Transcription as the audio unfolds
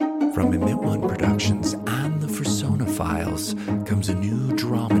From Emit One Productions and the Fursona Files comes a new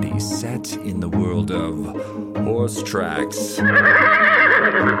dramedy set in the world of horse tracks,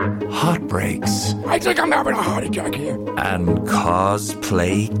 heartbreaks, I think I'm having a heart attack here. and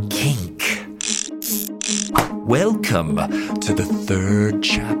cosplay kink. Welcome to the third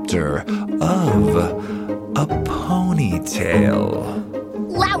chapter of A Ponytail.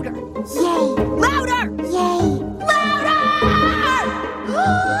 Louder! Yay! Louder! Yay! Louder! Yay!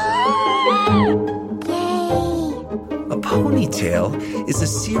 A Ponytail is a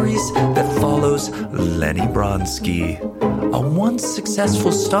series that follows Lenny Bronsky, a once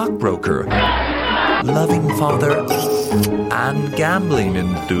successful stockbroker, loving father, and gambling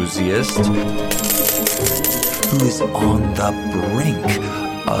enthusiast who is on the brink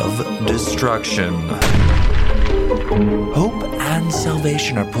of destruction. Hope and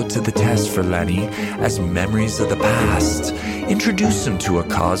salvation are put to the test for Lenny as memories of the past introduce him to a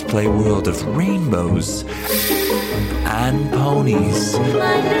cosplay world of rainbows and ponies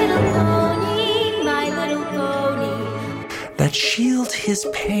My little pony. that shield his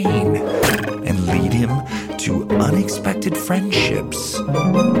pain and lead him to unexpected friendships,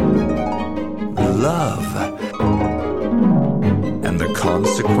 love, and the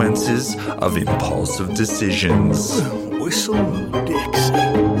consequences of impulsive decisions. Whistle, Dixie.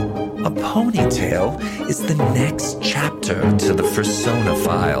 A Ponytail is the next chapter to the Fursona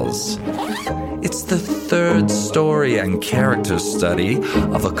Files. It's the third story and character study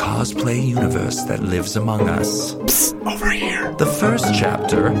of a cosplay universe that lives among us. Psst, over here. The first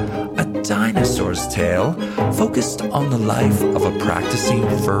chapter, A Dinosaur's Tale, focused on the life of a practicing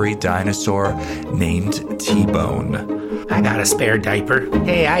furry dinosaur named T-Bone. I got a spare diaper.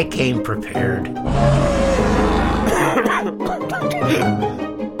 Hey, I came prepared.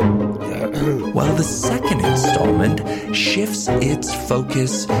 While the second installment shifts its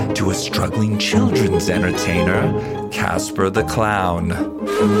focus to a struggling children's entertainer, Casper the Clown.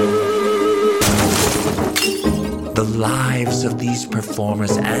 The lives of these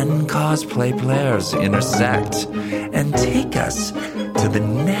performers and cosplay players intersect and take us to the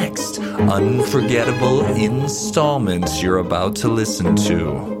next unforgettable installment you're about to listen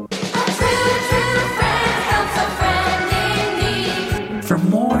to. For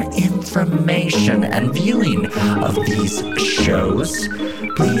more information and viewing of these shows,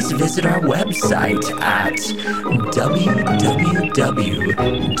 please visit our website at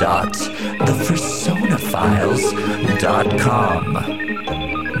www.thefursonaphiles.com.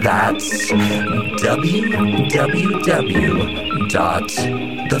 That's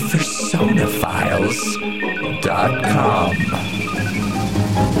www.thefursonaphiles.com.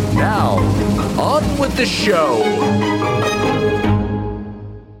 Now, on with the show!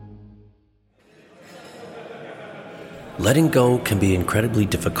 Letting go can be incredibly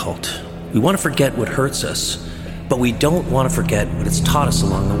difficult. We want to forget what hurts us, but we don't want to forget what it's taught us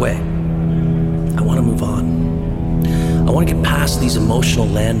along the way. I want to move on. I want to get past these emotional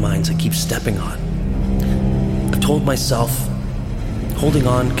landmines I keep stepping on. I've told myself, holding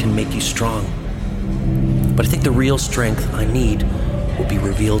on can make you strong. But I think the real strength I need will be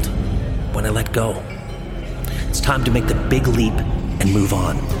revealed when I let go. It's time to make the big leap and move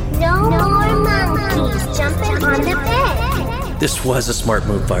on. No more monkeys jumping on the bed. This was a smart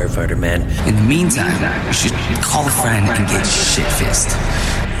move, firefighter man. In the meantime, you should call a friend and get shit-faced.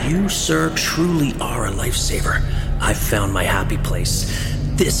 You, sir, truly are a lifesaver. I've found my happy place.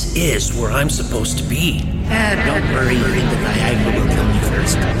 This is where I'm supposed to be. Don't worry, the Niagara will kill me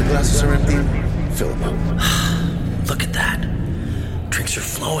first. The glasses are empty. Fill them up. Look at that. Drinks are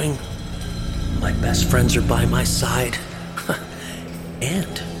flowing. My best friends are by my side.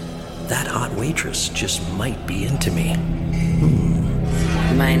 And that hot waitress just might be into me.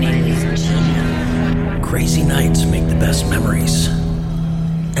 My name is Gina. Crazy nights make the best memories.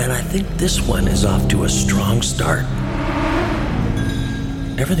 And I think this one is off to a strong start.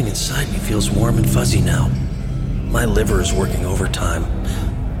 Everything inside me feels warm and fuzzy now. My liver is working overtime.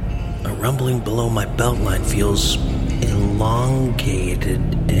 A rumbling below my belt line feels elongated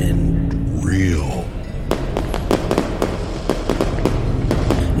and real.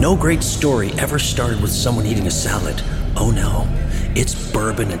 No great story ever started with someone eating a salad. Oh no, it's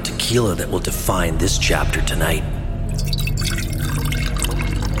bourbon and tequila that will define this chapter tonight.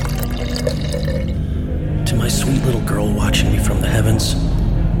 To my sweet little girl watching me from the heavens,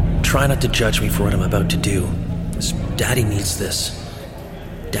 try not to judge me for what I'm about to do. Daddy needs this.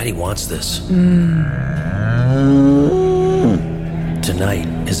 Daddy wants this. Tonight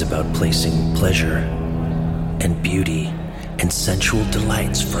is about placing pleasure and beauty and sensual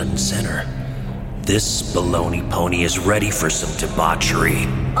delights front and center. This baloney pony is ready for some debauchery.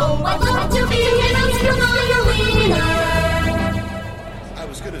 Oh, I'd love to be an Australian wiener. I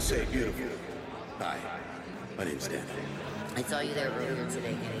was gonna say beautiful. Hi. My name's Dan. I saw you there earlier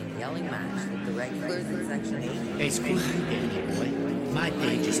today getting a yelling match with the regulars in Section 8. Hey, screw you, Danny boy. My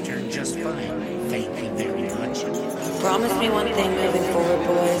day just turned just fine. Thank you very much. Promise me one thing moving forward,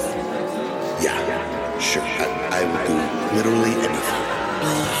 boys. Yeah, sure. I will do literally anything.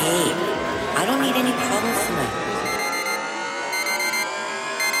 Behave. I don't need any problems tonight.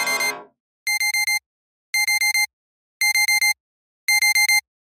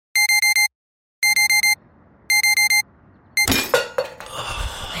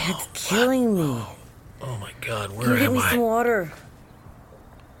 It's killing me. Oh my God, Can where you get am me some I? water?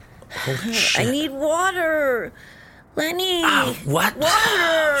 Holy shit. I need water. Lenny. What?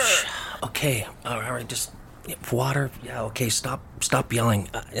 Water. Okay, all right, just water. Yeah, okay, stop yelling.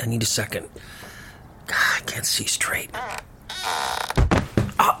 I need a second. God, I can't see straight.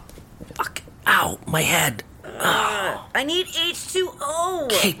 Oh, fuck. Ow, my head. I need H2O.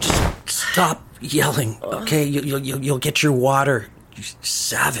 Okay, just stop yelling. Okay, you'll get your water. You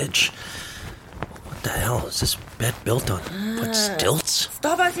savage. What the hell is this bed built on? What, stilts?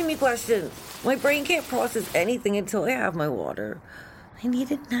 Stop asking me questions. My brain can't process anything until I have my water. I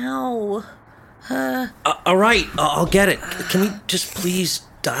need it now. All right, I'll get it. Can we just please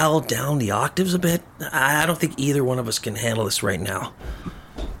dial down the octaves a bit? I don't think either one of us can handle this right now.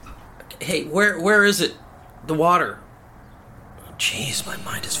 Hey, where is it? The water. Jeez, my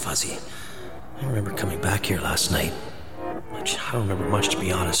mind is fuzzy. I remember coming back here last night. I don't remember much, to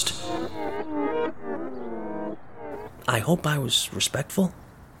be honest. I hope I was respectful.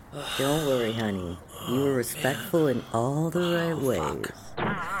 Don't worry, honey. You were respectful in all the right ways.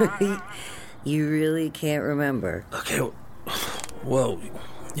 You really can't remember. Okay, whoa.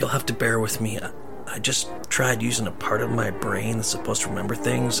 You'll have to bear with me. I just tried using a part of my brain that's supposed to remember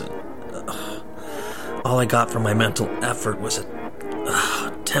things, and all I got from my mental effort was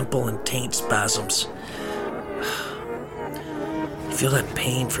temple and taint spasms. You feel that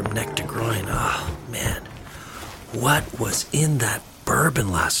pain from neck to groin. Oh, man. What was in that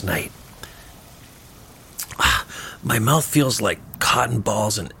bourbon last night? My mouth feels like cotton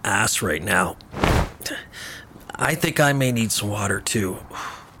balls and ass right now. I think I may need some water, too.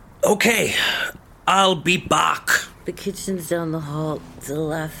 Okay, I'll be back. The kitchen's down the hall to the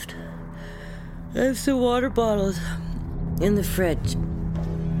left. I have some water bottles in the fridge.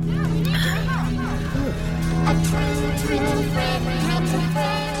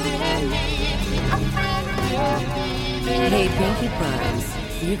 Hey, Pinkie Pies,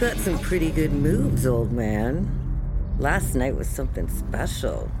 you got some pretty good moves, old man. Last night was something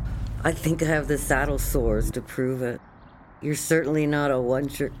special. I think I have the saddle sores to prove it. You're certainly not a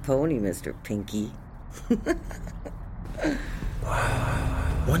one-trick pony, Mr. Pinky.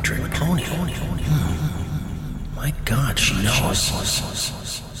 One-trick pony. My God, she knows.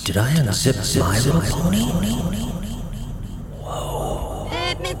 Did I unzip my little pony? Whoa.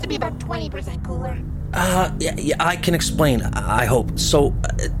 It needs to be about 20% cooler. Yeah, I can explain, I hope. So,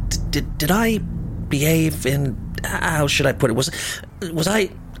 did I behave in... How should I put it? Was I,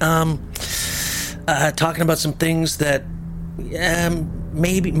 talking about some things that,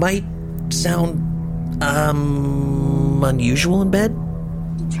 maybe might sound, unusual in bed?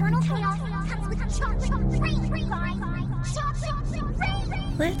 Eternal chaos comes with chocolate free.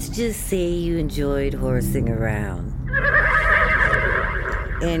 Let's just say you enjoyed horsing around.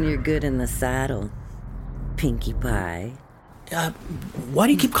 And you're good in the saddle, Pinkie Pie. Why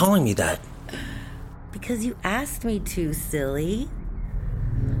do you keep calling me that? Because you asked me to, silly.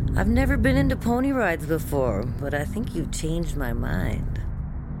 I've never been into pony rides before, but I think you've changed my mind.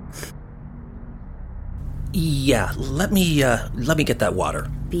 Yeah, let me get that water.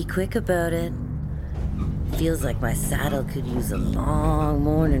 Be quick about it. Feels like my saddle could use a long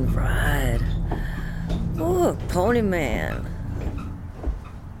morning ride. Oh, pony man.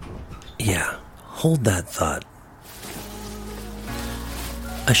 Yeah, hold that thought.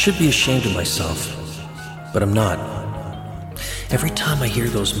 I should be ashamed of myself, but I'm not. Every time I hear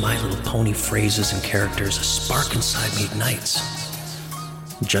those My Little Pony phrases and characters, a spark inside me ignites.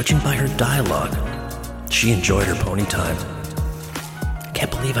 Judging by her dialogue, she enjoyed her pony time. I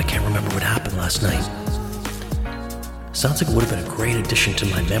can't believe I can't remember what happened last night. Sounds like it would have been a great addition to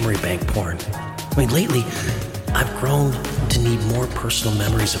my memory bank porn. I mean, lately, I've grown to need more personal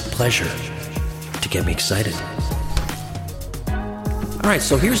memories of pleasure to get me excited. Alright,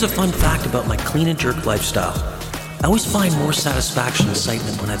 so here's a fun fact about my clean and jerk lifestyle. I always find more satisfaction and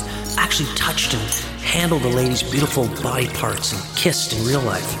excitement when I've actually touched and handled a lady's beautiful body parts and kissed in real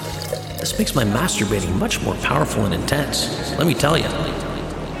life. This makes my masturbating much more powerful and intense, let me tell you.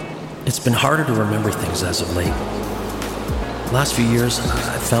 It's been harder to remember things as of late. The last few years,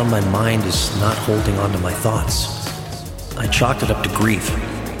 I've found my mind is not holding on to my thoughts. I chalked it up to grief,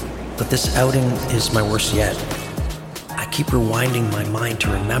 but this outing is my worst yet. I keep rewinding my mind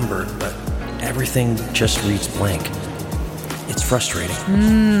to remember, but everything just reads blank. It's frustrating.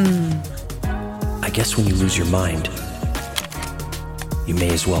 I guess when you lose your mind, you may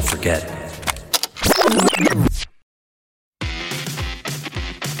as well forget.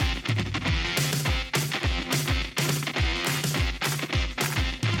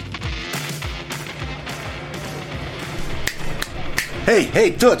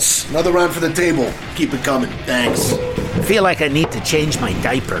 Hey, Toots, another round for the table. Keep it coming, thanks. Feel like I need to change my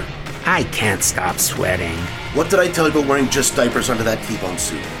diaper. I can't stop sweating. What did I tell you about wearing just diapers under that T-bone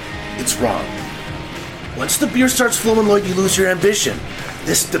suit? It's wrong. Once the beer starts flowing, Lloyd, you lose your ambition.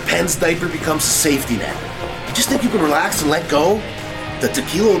 This Depends diaper becomes a safety net. You just think you can relax and let go? The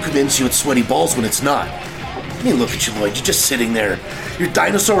tequila will convince you it's sweaty balls when it's not. I mean, look at you, Lloyd. You're just sitting there. Your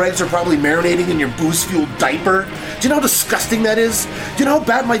dinosaur eggs are probably marinating in your booze-fueled diaper. Do you know how disgusting that is? Do you know how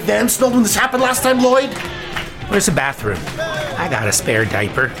bad my van smelled when this happened last time, Lloyd? Where's the bathroom? I got a spare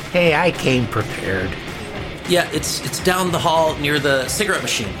diaper. Hey, I came prepared. Yeah, it's down the hall near the cigarette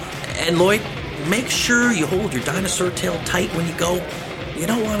machine. And Lloyd, make sure you hold your dinosaur tail tight when you go. You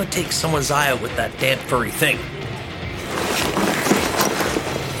don't want to take someone's eye out with that damn furry thing.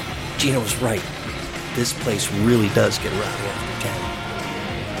 Gina was right. This place really does get rowdy after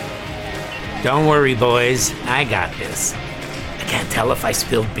 10. Don't worry, boys. I got this. I can't tell if I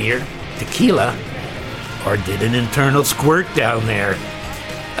spilled beer, tequila, or did an internal squirt down there.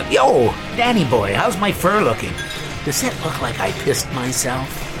 Yo, Danny boy, how's my fur looking? Does it look like I pissed myself?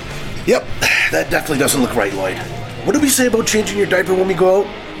 Yep, that definitely doesn't look right, Lloyd. What did we say about changing your diaper when we go out?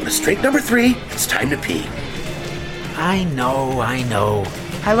 With a straight number 3, it's time to pee. I know.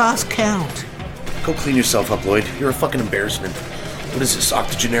 I lost count. Go clean yourself up, Lloyd. You're a fucking embarrassment. What is this,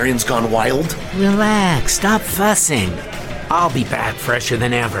 octogenarians gone wild? Relax, stop fussing. I'll be back fresher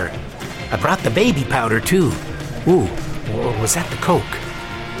than ever. I brought the baby powder, too. Ooh, or was that the Coke?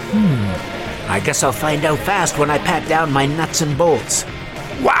 I guess I'll find out fast when I pat down my nuts and bolts.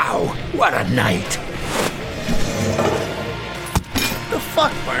 Wow, what a night. The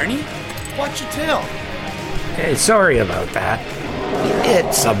fuck, Barney? Watch your tail. Hey, sorry about that.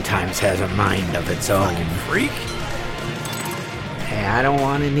 It sometimes has a mind of its own. Fucking freak. Hey, I don't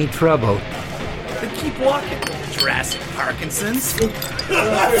want any trouble. Then keep walking, Jurassic Parkinson's.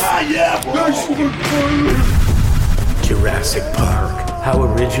 Yeah, bro. Jurassic Park. How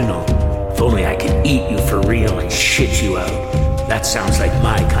original. If only I could eat you for real and shit you out. That sounds like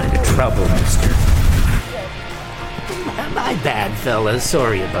my kind of trouble, mister. My bad, fellas.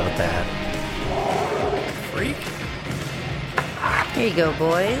 Sorry about that. Freak. Here you go,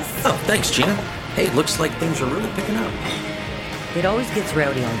 boys. Oh, thanks, Gina. Hey, looks like things are really picking up. It always gets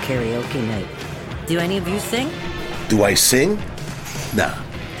rowdy on karaoke night. Do any of you sing? Do I sing? Nah,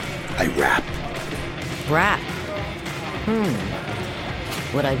 I rap. Rap.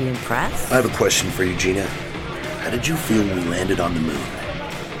 Would I be impressed? I have a question for you, Gina. How did you feel when we landed on the moon?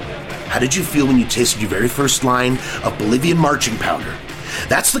 How did you feel when you tasted your very first line of Bolivian marching powder?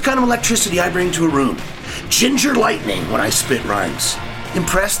 That's the kind of electricity I bring to a room. Ginger lightning when I spit rhymes.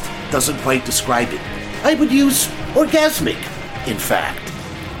 Impressed doesn't quite describe it. I would use orgasmic, in fact.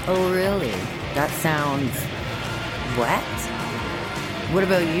 Oh, really? That sounds wet? What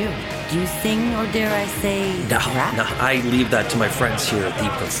about you? Do you sing, or dare I say, rap? No, I leave that to my friends here, the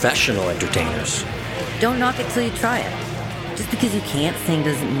professional entertainers. Don't knock it till you try it. Just because you can't sing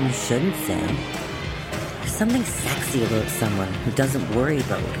doesn't mean you shouldn't sing. There's something sexy about someone who doesn't worry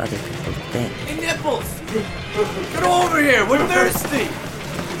about what other people think. Hey, Nipples! Get over here, we're thirsty!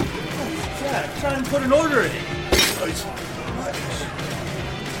 Oh, Chad, I'm trying to put an order in.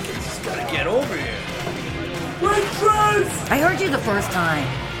 Just gotta get over here. Waitress! I heard you the first time.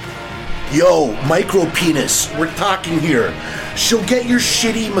 Yo, micro penis, we're talking here. She'll get your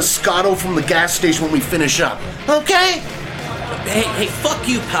shitty Moscato from the gas station when we finish up, okay? Hey, fuck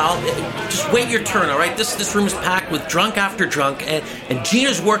you, pal. Just wait your turn, all right? This room is packed with drunk after drunk, and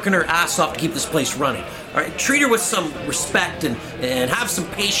Gina's working her ass off to keep this place running. All right, treat her with some respect and have some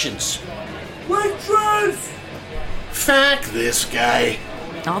patience. Waitress! Fuck this guy.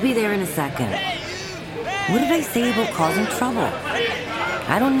 I'll be there in a second. What did I say about causing trouble?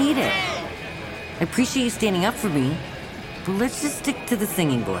 I don't need it. I appreciate you standing up for me, but let's just stick to the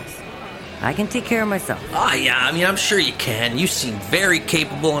singing, boys. I can take care of myself. Yeah, I mean, I'm sure you can. You seem very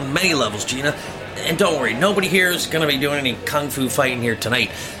capable on many levels, Gina. And don't worry, nobody here is going to be doing any kung fu fighting here tonight.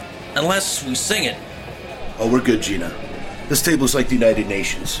 Unless we sing it. Oh, we're good, Gina. This table's like the United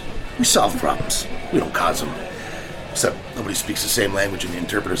Nations. We solve problems. We don't cause them. Except nobody speaks the same language and the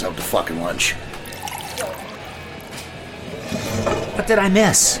interpreter's out to fucking lunch. What did I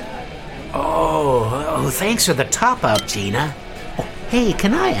miss? Oh, thanks for the top-up, Gina. Oh, hey,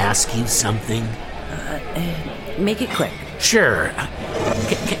 can I ask you something? Make it quick. Sure.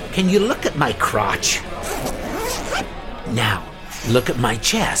 Can you look at my crotch? Now, look at my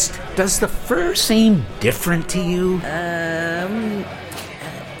chest. Does the fur seem different to you? I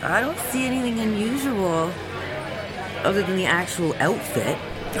don't see anything unusual other than the actual outfit.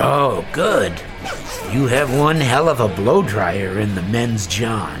 Oh, good. You have one hell of a blow dryer in the men's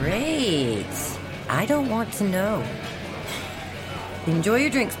john. Great. I don't want to know. Enjoy your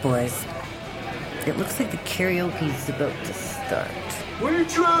drinks, boys. It looks like the karaoke's about to start.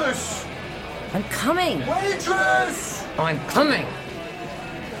 Waitress! I'm coming! Waitress! I'm coming!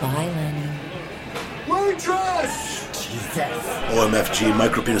 Bye, Lenny. Waitress! Jesus. OMFG,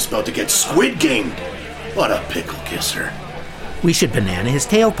 Micropenis about to get squid gamed. What a pickle kisser. We should banana his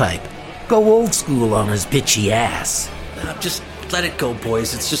tailpipe. Go old school on his bitchy ass. Just let it go,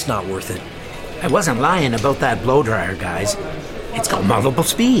 boys. It's just not worth it. I wasn't lying about that blow dryer, guys. It's got multiple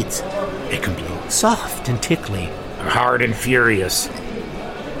speeds. It can blow soft and tickly, or hard and furious.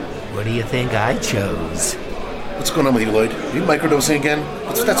 What do you think I chose? What's going on with you, Lloyd? Are you microdosing again?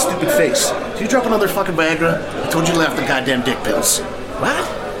 What's with that stupid face? Did you drop another fucking Viagra? I told you to lay off the goddamn dick pills. What?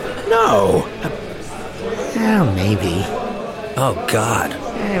 No. Well, maybe. Oh, God.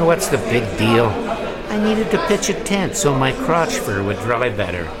 What's the big deal? I needed to pitch a tent so my crotch fur would dry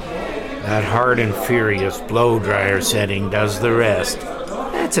better. That hard and furious blow dryer setting does the rest.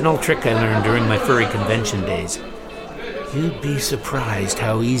 That's an old trick I learned during my furry convention days. You'd be surprised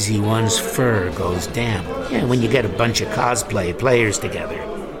how easy one's fur goes damp. Yeah, when you get a bunch of cosplay players together.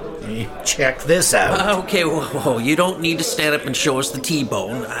 Check this out. Okay, whoa, you don't need to stand up and show us the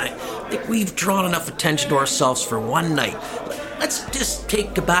T-bone. I think we've drawn enough attention to ourselves for one night. Let's just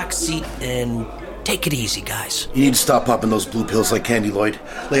take a back seat and take it easy, guys. You need to stop popping those blue pills like candy, Lloyd.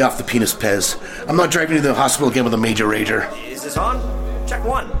 Lay off the penis pez. I'm not driving you to the hospital again with a major rager. Is this on? Check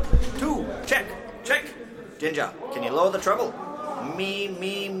 1, 2, check. Ginger, can you lower the treble? Me,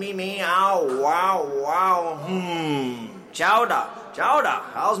 ow, wow. Chowder,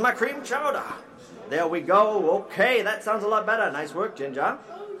 how's my cream chowder? There we go, okay, that sounds a lot better. Nice work, Ginger.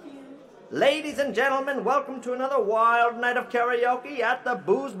 Ladies and gentlemen, welcome to another wild night of karaoke at the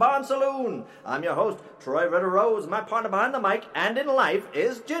Booze Barn Saloon. I'm your host, Troy Ritter Rose. My partner behind the mic and in life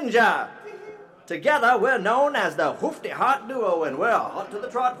is Ginger. Together, we're known as the Hoofty Heart Duo, and we're hot to the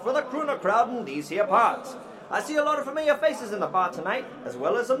trot for the crooner crowd in these here parts. I see a lot of familiar faces in the bar tonight, as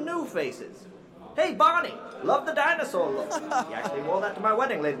well as some new faces. Hey, Barney, love the dinosaur look. He actually wore that to my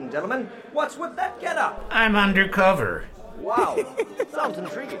wedding, ladies and gentlemen. What's with that get-up? I'm undercover. Wow, sounds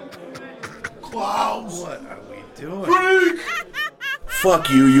intriguing. Klaus! What are we doing? Freak! Fuck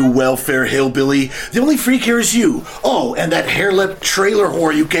you, you welfare hillbilly. The only freak here is you. Oh, and that hair-lipped trailer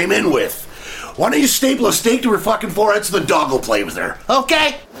whore you came in with. Why don't you staple a steak to her fucking forehead so the dog will play with her,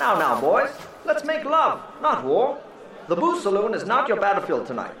 okay? Now, boys, let's make love, not war. The Booze Saloon is not your battlefield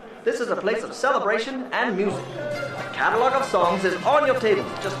tonight. This is a place of celebration and music. A catalog of songs is on your table.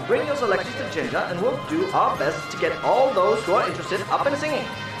 Just bring your selections to Ginger and we'll do our best to get all those who are interested up and singing.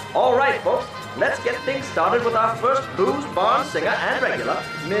 All right, folks, let's get things started with our first Booze Barn singer and regular,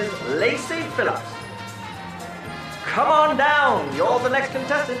 Ms. Lacey Phillips. Come on down. You're the next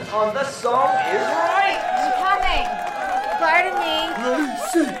contestant on The Song Is Right. I'm coming. Pardon me.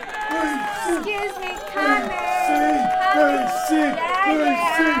 Excuse me, coming.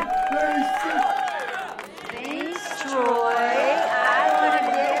 Thanks, Troy. I want to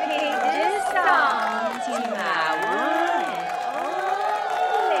dedicate this song to my one and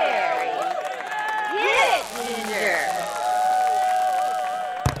only Mary. Hit it, Ginger.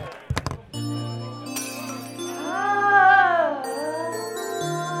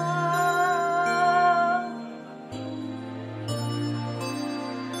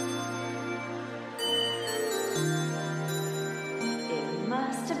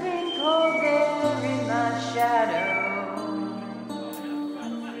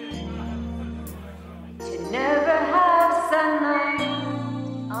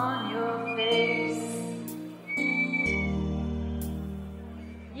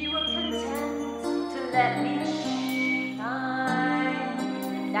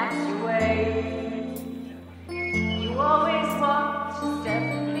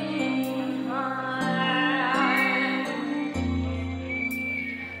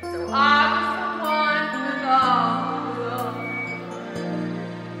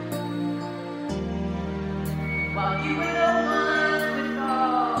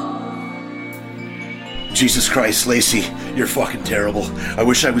 Jesus Christ, Lacey, you're fucking terrible. I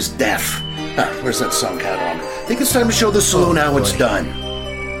wish I was deaf. Where's that song cat on? I think it's time to show the saloon how it's done.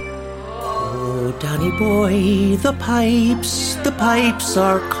 Oh, Danny boy, the pipes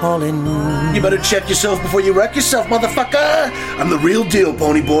are calling. You better check yourself before you wreck yourself, motherfucker. I'm the real deal,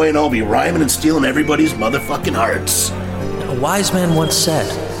 Pony Boy, and I'll be rhyming and stealing everybody's motherfucking hearts. A wise man once said,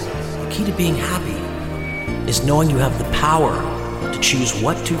 the key to being happy is knowing you have the power to choose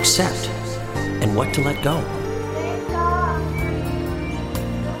what to accept and what to let go.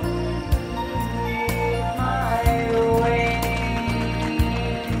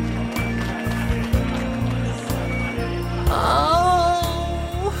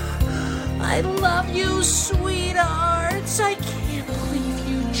 Oh, I love you, sweethearts. I can't believe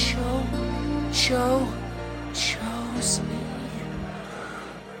you chose me.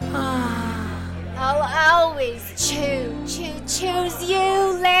 I'll always choose you,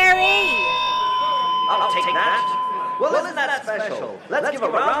 Larry. I'll take that. Well, isn't that special? Let's give a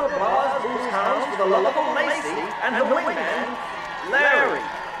round of applause to those hounds for the lovable Lacey and the wingman, Larry.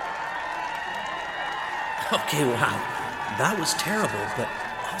 Okay, wow. That was terrible, but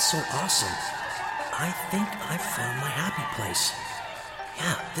also awesome. I think I found my happy place.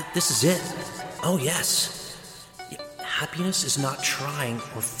 Yeah, this is it. Oh, yes. Happiness is not trying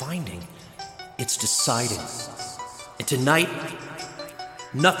or finding. It's deciding. And tonight,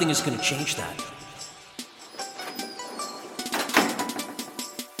 nothing is going to change that.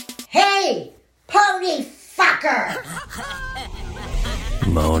 Hey, pony fucker!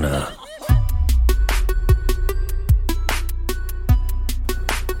 Mona.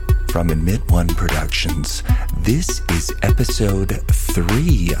 From Admit One Productions, this is episode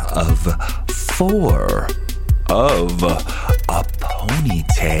 3 of 4 of A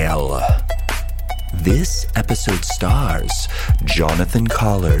Ponytale. This episode stars Jonathan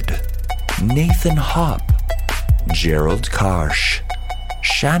Collard, Nathan Hopp, Gerald Karsh,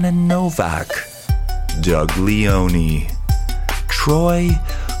 Shannon Novak, Doug Leone, Troy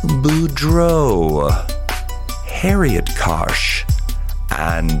Boudreau, Harriet Karsh,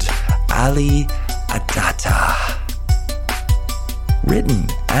 and Ali Adata. Written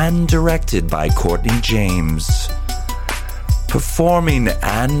and directed by Courtney James. Performing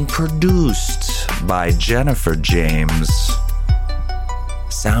and produced by Jennifer James.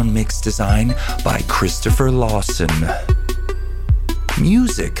 Sound mix design by Christopher Lawson.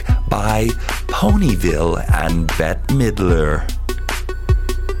 Music by Ponyville and Bette Midler.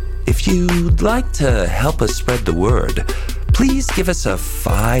 If you'd like to help us spread the word, please give us a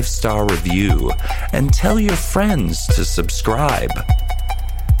 5-star review and tell your friends to subscribe.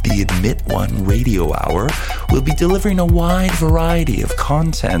 The Admit One Radio Hour will be delivering a wide variety of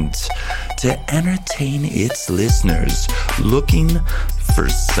content to entertain its listeners looking for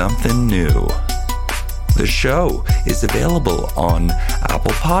something new. The show is available on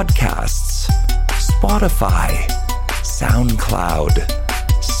Apple Podcasts, Spotify, SoundCloud,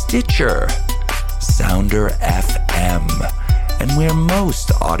 Stitcher, Sounder FM, and where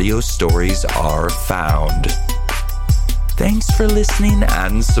most audio stories are found. Thanks for listening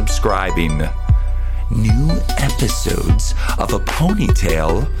and subscribing. New episodes of A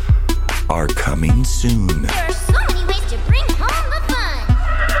Ponytale are coming soon. There are so many ways to bring home the fun.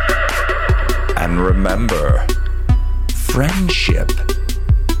 And remember, friendship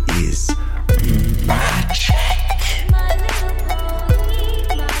is magic.